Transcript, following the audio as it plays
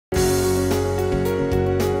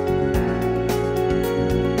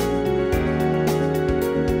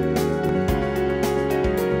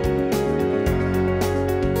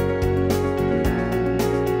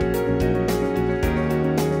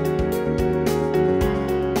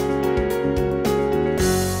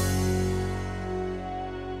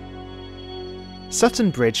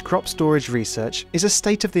Sutton Bridge Crop Storage Research is a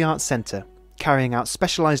state-of-the-art centre, carrying out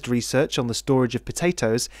specialised research on the storage of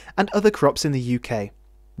potatoes and other crops in the UK.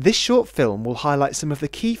 This short film will highlight some of the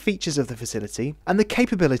key features of the facility and the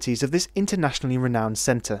capabilities of this internationally renowned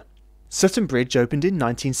centre. Sutton Bridge opened in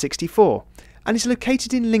 1964 and is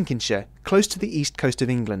located in Lincolnshire, close to the east coast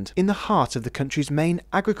of England, in the heart of the country's main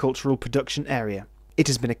agricultural production area. It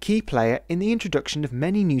has been a key player in the introduction of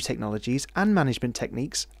many new technologies and management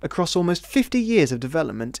techniques across almost 50 years of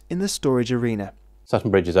development in the storage arena. Sutton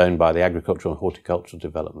Bridge is owned by the Agricultural and Horticultural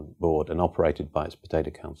Development Board and operated by its Potato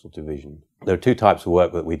Council division. There are two types of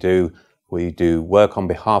work that we do. We do work on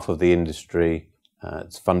behalf of the industry.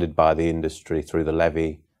 It's funded by the industry through the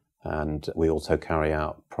levy, and we also carry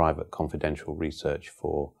out private confidential research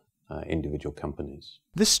for individual companies.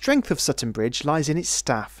 The strength of Sutton Bridge lies in its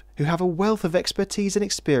staff, who have a wealth of expertise and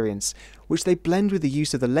experience, which they blend with the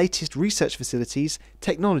use of the latest research facilities,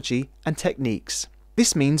 technology and techniques.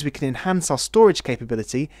 This means we can enhance our storage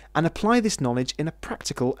capability and apply this knowledge in a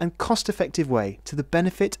practical and cost-effective way to the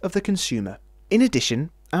benefit of the consumer. In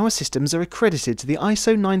addition, our systems are accredited to the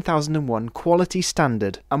ISO 9001 quality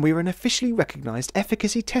standard, and we are an officially recognised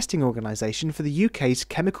efficacy testing organisation for the UK's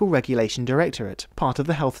Chemical Regulation Directorate, part of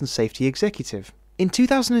the Health and Safety Executive. In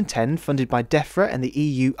 2010, funded by DEFRA and the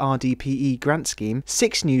EU RDPE grant scheme,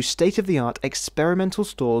 6 new state-of-the-art experimental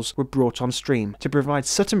stores were brought on stream to provide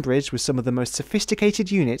Sutton Bridge with some of the most sophisticated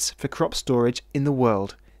units for crop storage in the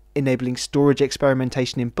world, enabling storage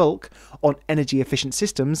experimentation in bulk, on energy-efficient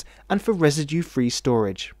systems, and for residue-free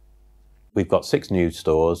storage. We've got 6 new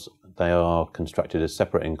stores. They are constructed as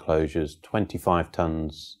separate enclosures, 25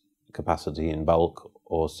 tonnes capacity in bulk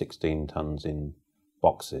or 16 tonnes in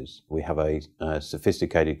boxes. We have a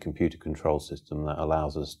sophisticated computer control system that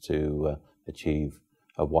allows us to achieve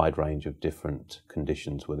a wide range of different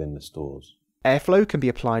conditions within the stores. Airflow can be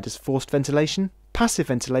applied as forced ventilation, passive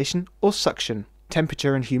ventilation, or suction.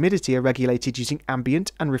 Temperature and humidity are regulated using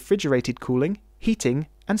ambient and refrigerated cooling, heating,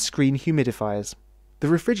 and screen humidifiers. The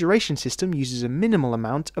refrigeration system uses a minimal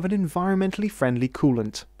amount of an environmentally friendly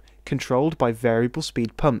coolant, controlled by variable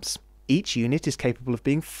speed pumps. Each unit is capable of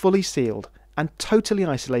being fully sealed and totally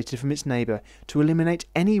isolated from its neighbour to eliminate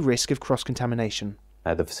any risk of cross-contamination.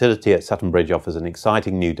 The facility at Sutton Bridge offers an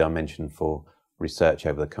exciting new dimension for research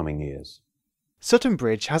over the coming years. Sutton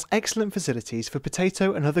Bridge has excellent facilities for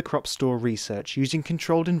potato and other crop store research using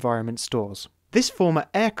controlled environment stores. This former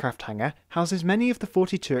aircraft hangar houses many of the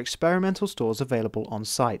 42 experimental stores available on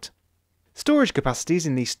site. Storage capacities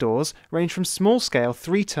in these stores range from small-scale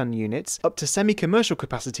 3-tonne units up to semi-commercial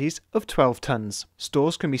capacities of 12 tonnes.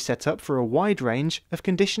 Stores can be set up for a wide range of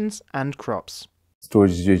conditions and crops.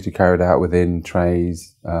 Storage is usually carried out within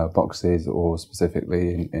trays, boxes, or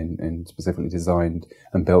specifically in specifically designed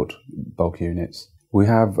and built bulk units. We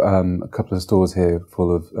have a couple of stores here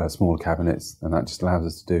full of small cabinets, and that just allows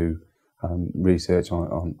us to do research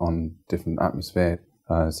on different atmosphere.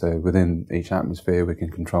 So within each atmosphere we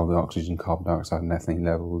can control the oxygen, carbon dioxide and ethylene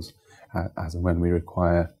levels as and when we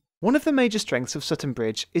require. One of the major strengths of Sutton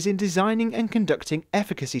Bridge is in designing and conducting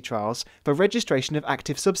efficacy trials for registration of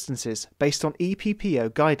active substances based on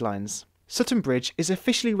EPPO guidelines. Sutton Bridge is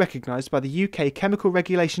officially recognised by the UK Chemical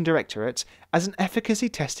Regulation Directorate as an efficacy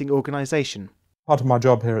testing organisation. Part of my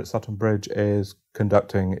job here at Sutton Bridge is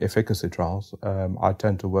conducting efficacy trials. I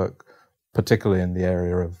tend to work particularly in the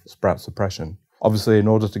area of sprout suppression. Obviously, in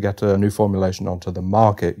order to get a new formulation onto the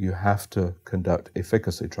market, you have to conduct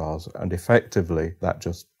efficacy trials, and effectively that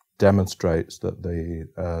just demonstrates that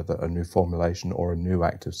that a new formulation or a new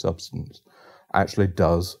active substance actually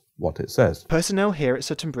does what it says. Personnel here at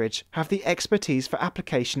Sutton Bridge have the expertise for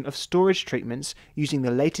application of storage treatments using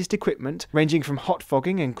the latest equipment ranging from hot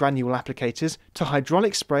fogging and granule applicators to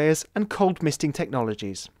hydraulic sprayers and cold misting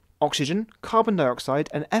technologies. Oxygen, carbon dioxide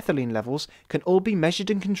and ethylene levels can all be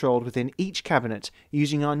measured and controlled within each cabinet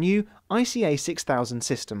using our new ICA 6000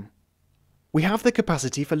 system. We have the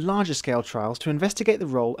capacity for larger scale trials to investigate the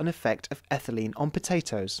role and effect of ethylene on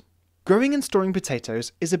potatoes. Growing and storing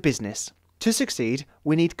potatoes is a business. To succeed,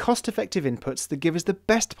 we need cost-effective inputs that give us the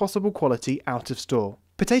best possible quality out of store.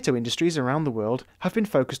 Potato industries around the world have been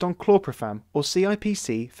focused on chlorprofam or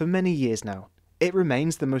CIPC for many years now. It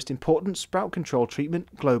remains the most important sprout control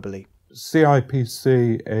treatment globally.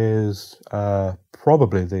 CIPC is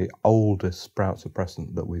probably the oldest sprout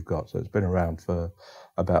suppressant that we've got, so it's been around for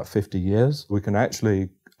about 50 years. We can actually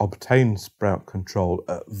obtain sprout control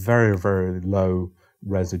at very, very low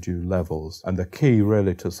residue levels, and the key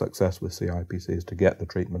really to success with CIPC is to get the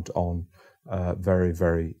treatment on very,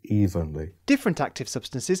 very evenly. Different active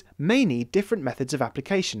substances may need different methods of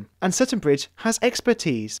application, and Sutton Bridge has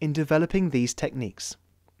expertise in developing these techniques.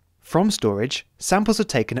 From storage, samples are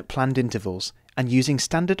taken at planned intervals and using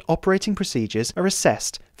standard operating procedures are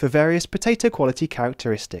assessed for various potato quality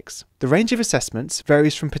characteristics. The range of assessments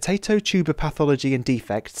varies from potato tuber pathology and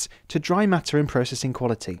defects to dry matter and processing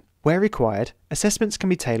quality. Where required, assessments can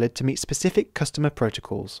be tailored to meet specific customer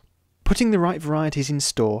protocols. Putting the right varieties in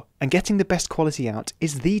store and getting the best quality out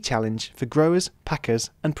is the challenge for growers,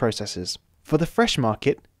 packers and processors. For the fresh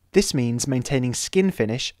market, this means maintaining skin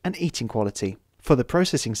finish and eating quality. For the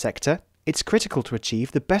processing sector, it's critical to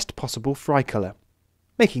achieve the best possible fry colour.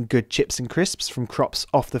 Making good chips and crisps from crops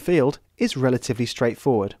off the field is relatively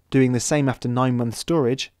straightforward. Doing the same after 9-month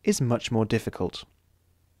storage is much more difficult.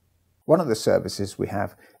 One of the services we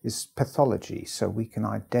have is pathology, so we can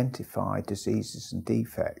identify diseases and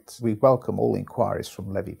defects. We welcome all inquiries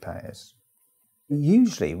from levy payers.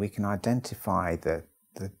 Usually we can identify the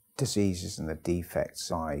diseases and the defects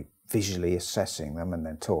by visually assessing them and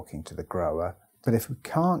then talking to the grower. But if we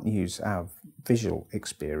can't use our visual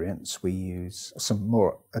experience, we use some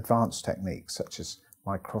more advanced techniques such as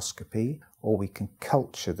microscopy, or we can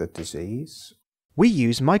culture the disease. We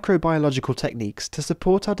use microbiological techniques to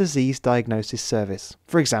support our disease diagnosis service.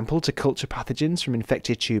 For example, to culture pathogens from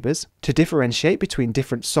infected tubers, to differentiate between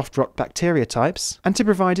different soft rot bacteria types, and to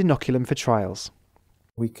provide inoculum for trials.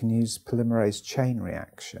 We can use polymerase chain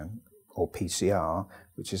reaction, or PCR,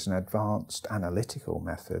 which is an advanced analytical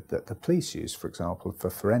method that the police use, for example, for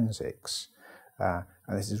forensics. And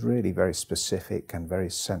this is really very specific and very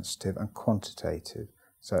sensitive and quantitative.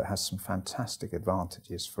 So it has some fantastic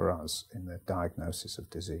advantages for us in the diagnosis of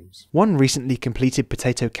disease. One recently completed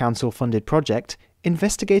Potato Council funded project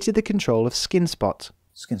investigated the control of skin spot.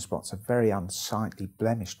 Skin spot's a very unsightly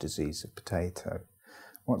blemish disease of potato.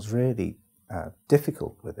 What's really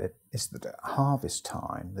difficult with it is that at harvest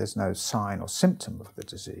time there's no sign or symptom of the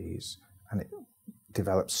disease and it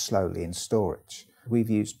develops slowly in storage. We've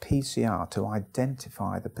used PCR to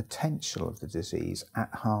identify the potential of the disease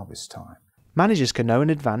at harvest time. Managers can know in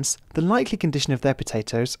advance the likely condition of their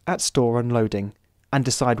potatoes at store unloading and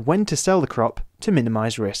decide when to sell the crop to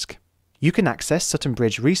minimise risk. You can access Sutton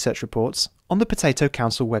Bridge research reports on the Potato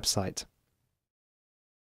Council website.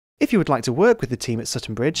 If you would like to work with the team at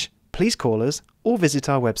Sutton Bridge, please call us or visit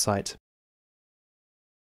our website.